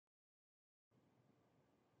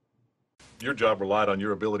Your job relied on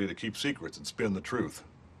your ability to keep secrets and spin the truth.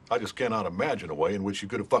 I just cannot imagine a way in which you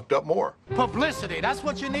could have fucked up more. Publicity, that's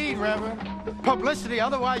what you need, Reverend. Publicity,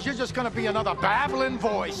 otherwise you're just gonna be another babbling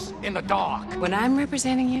voice in the dark. When I'm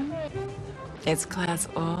representing you, it's class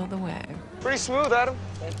all the way. Pretty smooth, Adam.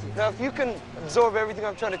 Thank you. Now, if you can absorb everything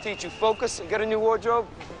I'm trying to teach you, focus, and get a new wardrobe,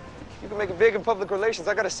 you can make it big in public relations.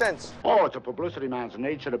 I got a sense. Oh, it's a publicity man's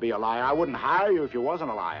nature to be a liar. I wouldn't hire you if you wasn't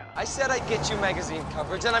a liar. I said I'd get you magazine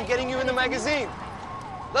coverage, and I'm getting you in the magazine.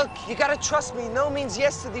 Look, you gotta trust me. No means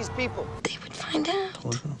yes to these people. They would find out.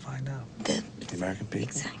 Who's gonna find out? The American people?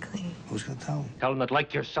 Exactly. Who's gonna tell them? Tell him that,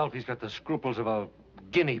 like yourself, he's got the scruples of a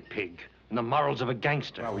guinea pig and the morals of a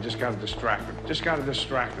gangster. Well, we just gotta distract him. Just gotta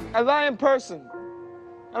distract him. I lie in person.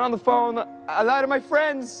 And on the phone, I lie to my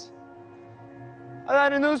friends. I lie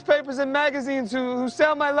to newspapers and magazines who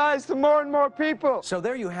sell my lies to more and more people. So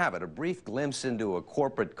there you have it, a brief glimpse into a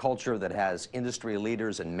corporate culture that has industry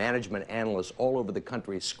leaders and management analysts all over the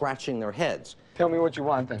country scratching their heads. Tell me what you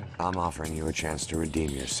want, then. I'm offering you a chance to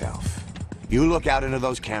redeem yourself. You look out into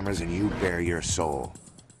those cameras and you bare your soul.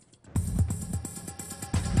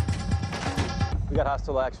 We got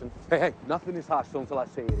hostile action. Hey, nothing is hostile until I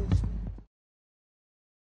say it is.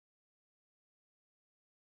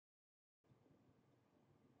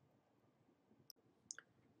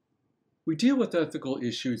 We deal with ethical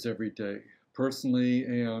issues every day, personally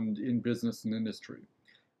and in business and industry,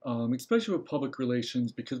 especially with public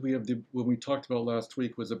relations, because we have what we talked about last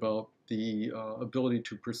week was about the ability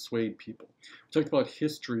to persuade people. We talked about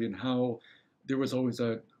history and how there was always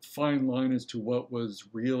a fine line as to what was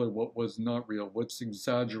real and what was not real, what's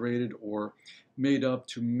exaggerated or made up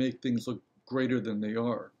to make things look greater than they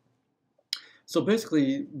are. So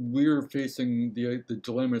basically, we're facing the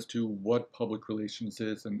dilemma as to what public relations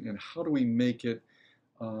is and how do we make it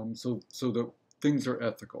so that things are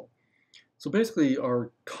ethical. So basically,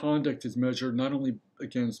 our conduct is measured not only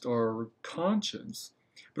against our conscience,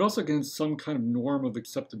 but also against some kind of norm of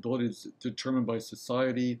acceptability that's determined by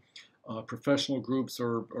society, professional groups,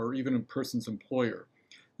 or even a person's employer.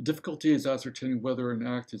 The difficulty is ascertaining whether an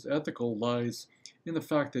act is ethical lies in the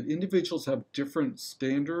fact that individuals have different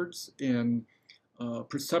standards and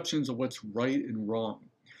perceptions of what's right and wrong.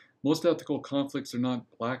 Most ethical conflicts are not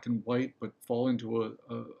black and white, but fall into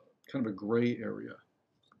a kind of a gray area.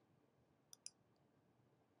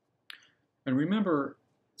 And remember,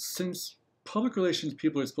 since public relations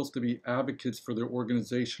people are supposed to be advocates for their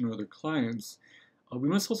organization or their clients, we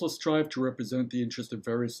must also strive to represent the interests of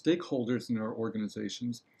various stakeholders in our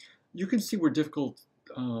organizations. You can see where difficult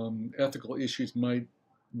ethical issues might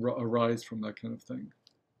arise from that kind of thing.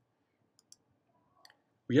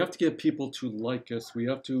 We have to get people to like us. We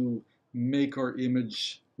have to make our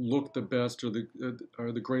image look the best or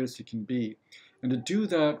the greatest it can be. And to do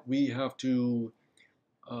that, we have to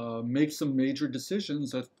make some major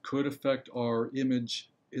decisions that could affect our image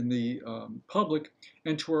in the public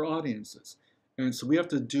and to our audiences. And so we have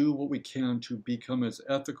to do what we can to become as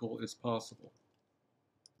ethical as possible.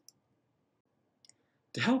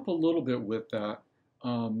 To help a little bit with that,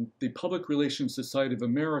 the Public Relations Society of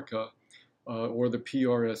America, or the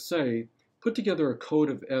PRSA, put together a code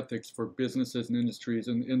of ethics for businesses and industries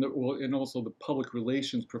and also the public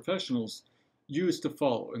relations professionals use to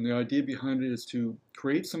follow. And the idea behind it is to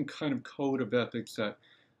create some kind of code of ethics that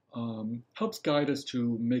helps guide us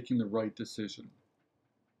to making the right decision.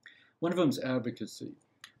 One of them is advocacy.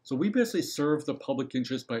 So we basically serve the public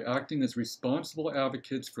interest by acting as responsible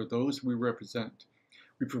advocates for those we represent.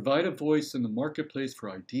 We provide a voice in the marketplace for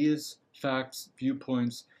ideas, facts,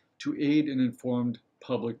 viewpoints, to aid in informed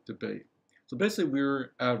public debate. So basically,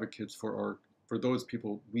 we're advocates for those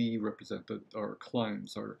people we represent, our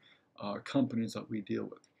clients, our companies that we deal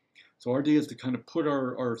with. So our idea is to kind of put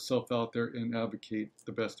ourselves out there and advocate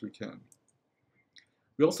the best we can.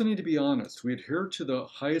 We also need to be honest. We adhere to the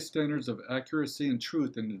highest standards of accuracy and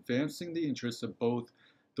truth in advancing the interests of both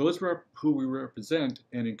those who we represent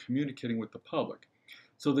and in communicating with the public.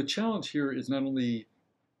 So the challenge here is not only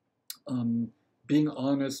being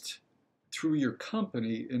honest through your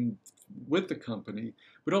company and with the company,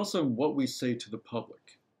 but also in what we say to the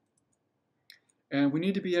public. And we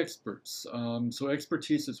need to be experts. So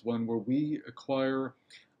expertise is one where we acquire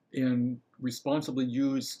and responsibly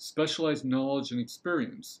use specialized knowledge and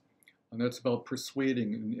experience. And that's about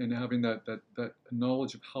persuading and having that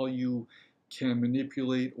knowledge of how you can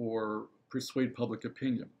manipulate or persuade public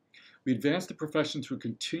opinion. We advance the profession through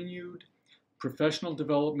continued professional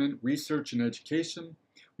development, research, and education.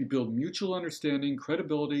 We build mutual understanding,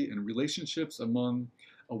 credibility, and relationships among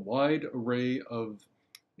a wide array of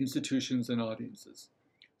institutions and audiences.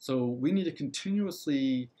 So we need to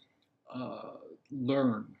continuously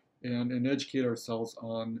learn and educate ourselves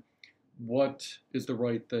on what is the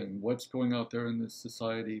right thing, what's going out there in this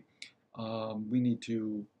society. We need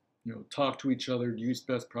to, talk to each other, use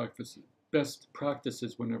best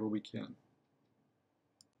practices whenever we can.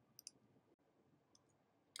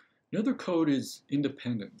 Another code is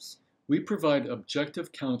independence. We provide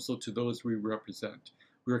objective counsel to those we represent.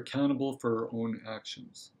 We're accountable for our own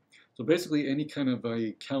actions. So basically, any kind of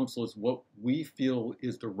a counsel is what we feel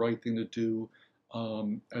is the right thing to do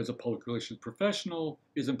as a public relations professional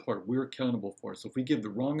is important. We're accountable for it. So if we give the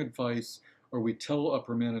wrong advice or we tell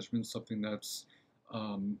upper management something that's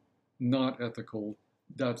not ethical,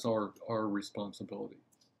 that's our responsibility.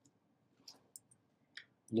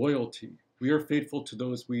 Loyalty. We are faithful to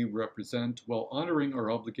those we represent while honoring our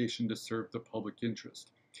obligation to serve the public interest.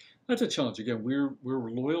 That's a challenge. Again, we're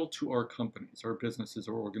loyal to our companies, our businesses,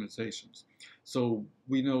 our organizations. So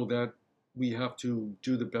we know that we have to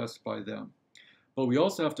do the best by them. But we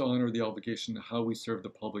also have to honor the obligation to how we serve the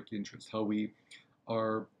public interest, how we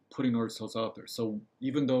are putting ourselves out there. So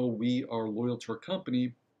even though we are loyal to our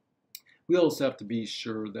company, we also have to be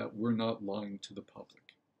sure that we're not lying to the public.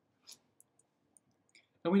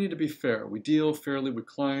 And we need to be fair. We deal fairly with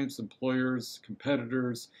clients, employers,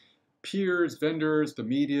 competitors, peers, vendors, the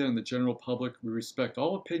media, and the general public. We respect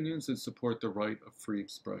all opinions and support the right of free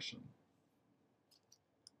expression.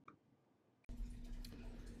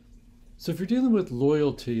 So if you're dealing with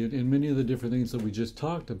loyalty and many of the different things that we just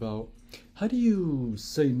talked about, how do you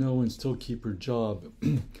say no and still keep your job?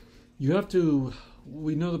 You have to,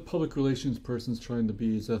 we know the public relations person's trying to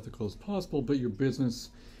be as ethical as possible, but your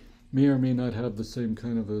business may or may not have the same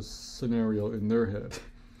kind of a scenario in their head.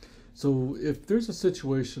 So if there's a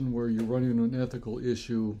situation where you're running an ethical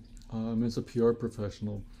issue as a PR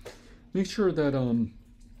professional, make sure that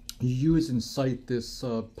you use and cite this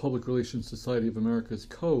Public Relations Society of America's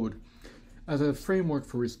code as a framework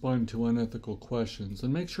for responding to unethical questions,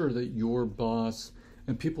 and make sure that your boss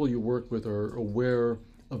and people you work with are aware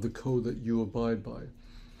of the code that you abide by.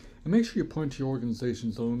 And make sure you point to your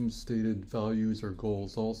organization's own stated values or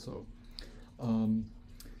goals also.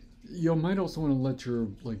 You might also want to let your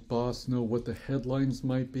boss know what the headlines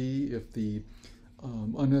might be if the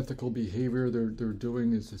unethical behavior they're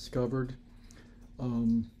doing is discovered.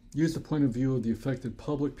 Use the point of view of the affected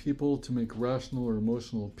public people to make rational or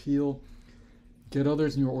emotional appeal. Get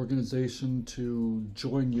others in your organization to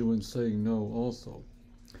join you in saying no also.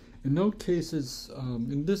 In note cases,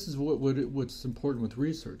 and this is what's important with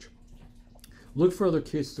research, look for other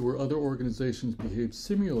cases where other organizations behave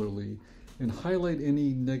similarly and highlight any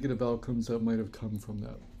negative outcomes that might have come from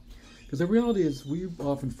that. Because the reality is we're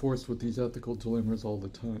often forced with these ethical dilemmas all the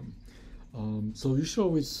time. So you should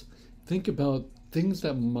always think about things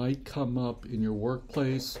that might come up in your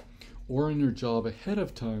workplace or in your job ahead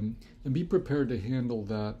of time and be prepared to handle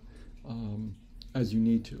that as you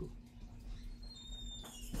need to.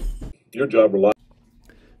 Your job relies.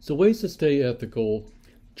 So ways to stay ethical: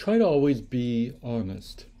 try to always be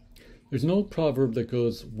honest. There's an old proverb that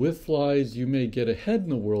goes, with lies you may get ahead in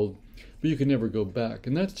the world, but you can never go back.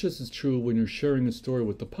 And that's just as true when you're sharing a story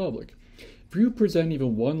with the public. If you present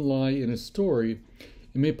even one lie in a story,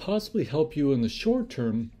 it may possibly help you in the short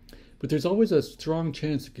term, but there's always a strong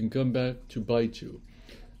chance it can come back to bite you.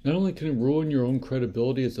 Not only can it ruin your own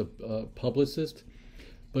credibility as a publicist,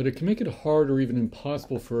 but it can make it hard or even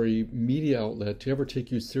impossible for a media outlet to ever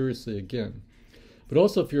take you seriously again. But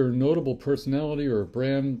also, if you're a notable personality or a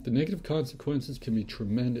brand, the negative consequences can be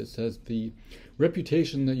tremendous, as the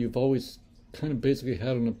reputation that you've always kind of basically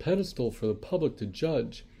had on a pedestal for the public to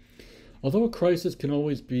judge. Although a crisis can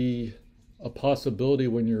always be a possibility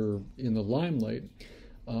when you're in the limelight,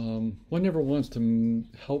 one never wants to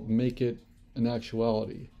help make it an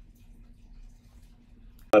actuality.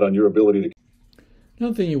 On your ability to.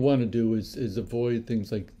 Another thing you want to do is avoid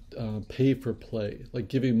things like pay for play, like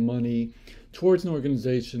giving money towards an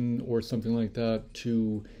organization or something like that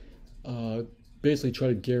to basically try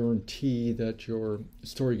to guarantee that your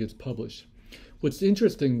story gets published. What's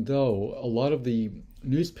interesting, though, a lot of the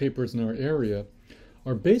newspapers in our area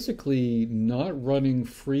are basically not running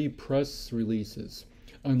free press releases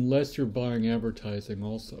unless you're buying advertising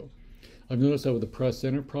also. I've noticed that with the Press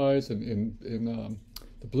Enterprise and in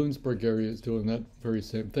the Bloomsburg area is doing that very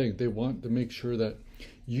same thing. They want to make sure that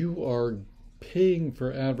you are paying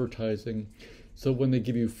for advertising, so when they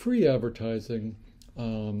give you free advertising,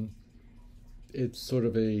 it's sort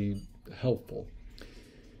of a helpful.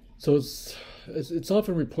 So it's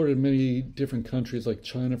often reported in many different countries, like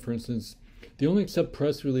China, for instance, they only accept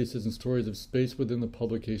press releases and stories if space within the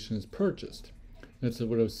publication is purchased. That's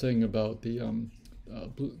what I was saying about the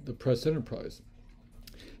Press Enterprise.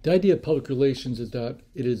 The idea of public relations is that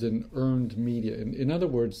it is an earned media. In other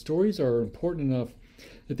words, stories are important enough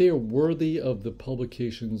that they are worthy of the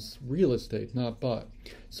publication's real estate, not bought.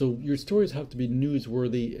 So your stories have to be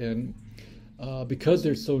newsworthy, and because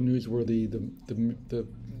they're so newsworthy, the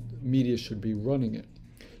media should be running it.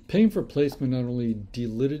 Paying for placement not only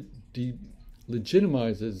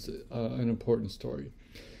delegitimizes an important story,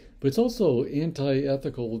 but it's also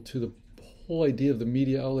anti-ethical to the whole idea of the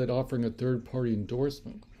media outlet offering a third-party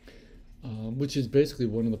endorsement, which is basically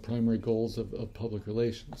one of the primary goals of public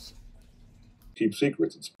relations. Keep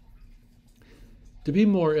secrets. To be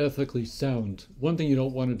more ethically sound, one thing you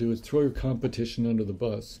don't want to do is throw your competition under the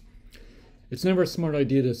bus. It's never a smart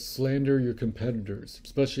idea to slander your competitors,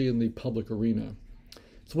 especially in the public arena.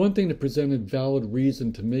 It's one thing to present a valid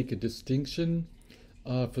reason to make a distinction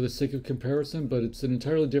for the sake of comparison, but it's an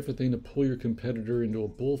entirely different thing to pull your competitor into a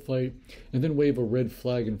bullfight and then wave a red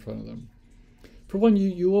flag in front of them. For one,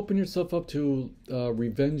 you open yourself up to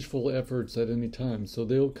revengeful efforts at any time, so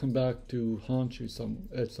they'll come back to haunt you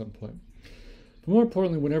at some point. But more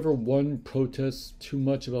importantly, whenever one protests too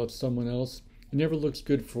much about someone else, it never looks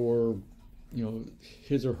good for,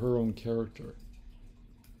 his or her own character.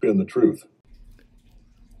 Spin the truth.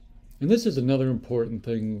 And this is another important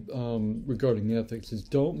thing regarding ethics, is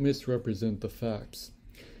don't misrepresent the facts.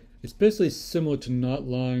 It's basically similar to not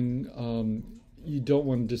lying. You don't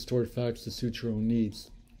want to distort facts to suit your own needs.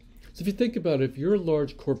 So if you think about it, if you're a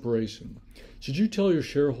large corporation, should you tell your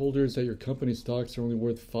shareholders that your company stocks are only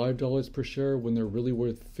worth $5 per share when they're really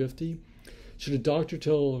worth $50? Should a doctor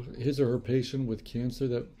tell his or her patient with cancer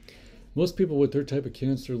that most people with their type of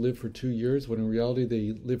cancer live for 2 years when in reality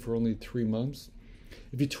they live for only 3 months?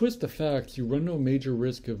 If you twist the facts, you run no major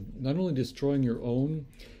risk of not only destroying your own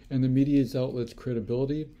and the media's outlet's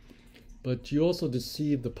credibility, but you also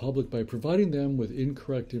deceive the public by providing them with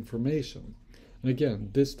incorrect information. And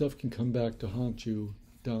again, this stuff can come back to haunt you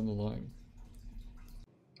down the line.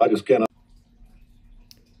 I just cannot.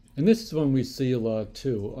 And this is one we see a lot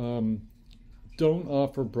too. Don't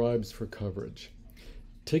offer bribes for coverage.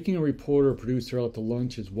 Taking a reporter or producer out to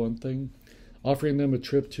lunch is one thing. Offering them a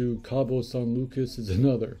trip to Cabo San Lucas is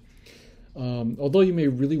another. Although you may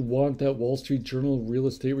really want that Wall Street Journal real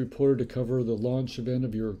estate reporter to cover the launch event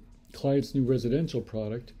of your client's new residential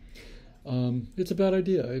product, it's a bad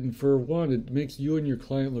idea. And for one, it makes you and your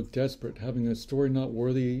client look desperate, having a story not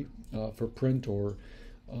worthy for print or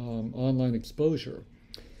online exposure.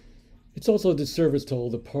 It's also a disservice to all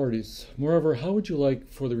the parties. Moreover, how would you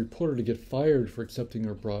like for the reporter to get fired for accepting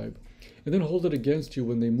a bribe, and then hold it against you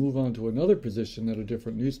when they move on to another position at a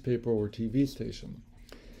different newspaper or TV station?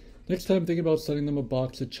 Next time, think about sending them a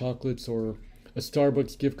box of chocolates or a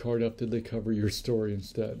Starbucks gift card after they cover your story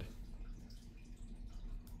instead.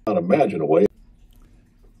 Not imagine a way.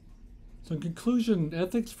 So in conclusion,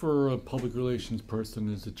 ethics for a public relations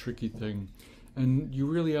person is a tricky thing, and you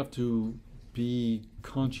really have to be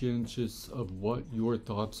conscientious of what your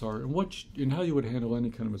thoughts are and how you would handle any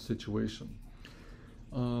kind of a situation.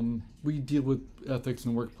 We deal with ethics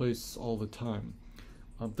in the workplace all the time.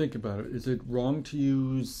 Think about it. Is it wrong to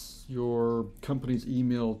use your company's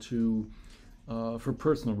email for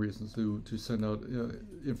personal reasons, to send out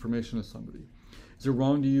information to somebody? Is it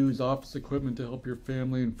wrong to use office equipment to help your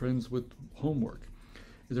family and friends with homework?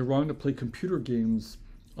 Is it wrong to play computer games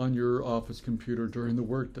on your office computer during the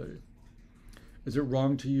workday? Is it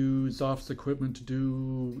wrong to use office equipment to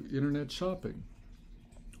do internet shopping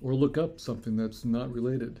or look up something that's not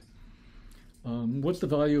related? What's the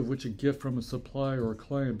value of which a gift from a supplier or a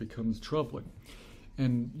client becomes troubling?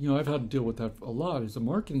 And, I've had to deal with that a lot. As a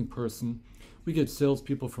marketing person, we get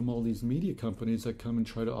salespeople from all these media companies that come and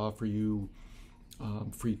try to offer you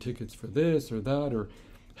free tickets for this or that, or,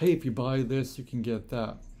 hey, if you buy this, you can get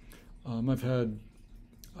that. I've had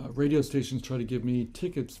radio stations try to give me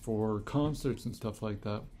tickets for concerts and stuff like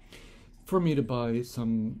that for me to buy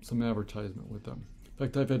some advertisement with them. In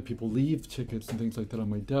fact, I've had people leave tickets and things like that on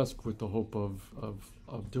my desk with the hope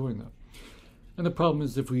of doing that. And the problem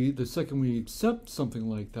is, the second we accept something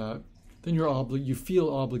like that, then you feel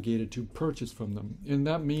obligated to purchase from them. And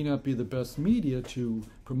that may not be the best media to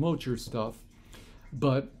promote your stuff,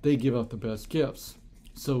 but they give out the best gifts.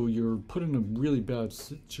 So you're put in a really bad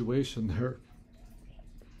situation there.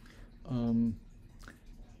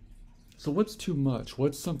 So what's too much?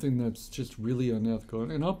 What's something that's just really unethical?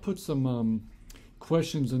 And I'll put some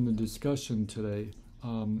questions in the discussion today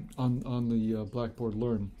on the Blackboard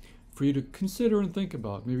Learn for you to consider and think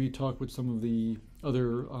about. Maybe talk with some of the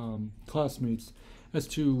other classmates as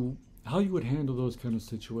to how you would handle those kind of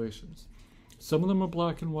situations. Some of them are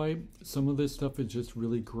black and white. Some of this stuff is just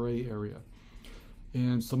really gray area.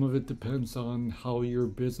 And some of it depends on how your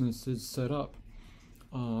business is set up,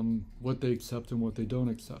 what they accept and what they don't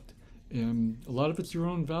accept. And a lot of it's your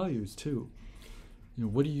own values too. You know,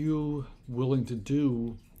 what are you willing to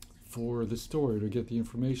do for the story to get the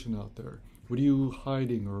information out there? What are you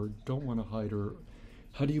hiding or don't want to hide? Or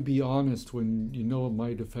how do you be honest when you know it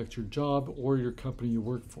might affect your job or your company you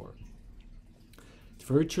work for? It's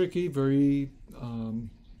very tricky, very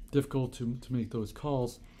difficult to make those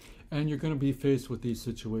calls, and you're going to be faced with these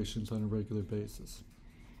situations on a regular basis.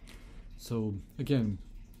 So again,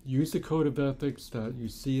 use the code of ethics that you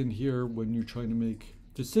see and hear when you're trying to make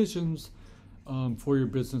decisions for your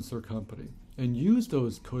business or company, and use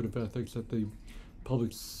those code of ethics that the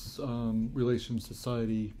Public Relations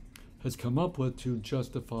Society has come up with to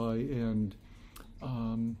justify and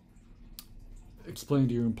explain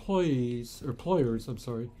to your employers,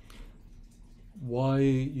 why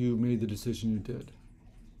you made the decision you did.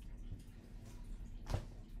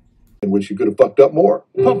 In which you could have fucked up more.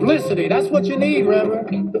 Publicity, that's what you need,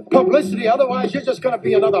 Reverend. Publicity, otherwise you're just gonna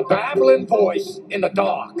be another babbling voice in the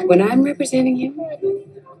dark. When I'm representing you,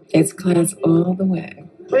 it's class all the way.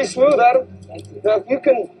 Pretty smooth, Adam. Now, if you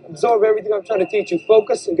can absorb everything I'm trying to teach you,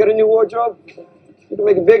 focus, and get a new wardrobe, you can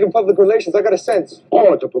make it big in public relations. I got a sense.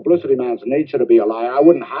 Oh, it's a publicity man's nature to be a liar. I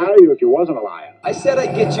wouldn't hire you if you wasn't a liar. I said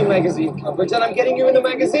I'd get you magazine coverage, and I'm getting you in the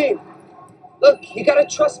magazine. Look, you gotta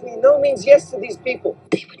trust me. No means yes to these people.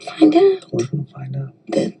 They would find out. Who's going to find out?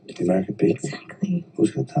 The American people. Exactly.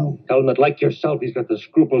 Who's going to tell them? Tell him that, like yourself, he's got the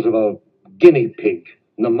scruples of a guinea pig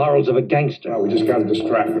and the morals of a gangster. We just gotta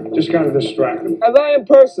distract him. Just gotta distract him. I lie in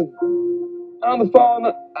person. On the phone,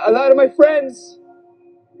 I lie to my friends.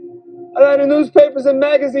 I lie to newspapers and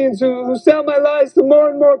magazines who sell my lies to more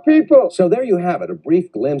and more people. So there you have it, a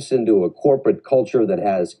brief glimpse into a corporate culture that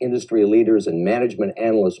has industry leaders and management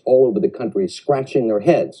analysts all over the country scratching their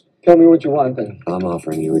heads. Tell me what you want then. I'm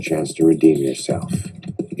offering you a chance to redeem yourself.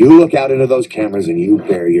 You look out into those cameras and you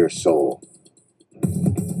bare your soul.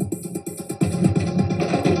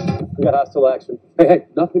 We got hostile action. Hey,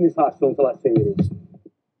 nothing is hostile until I say it is.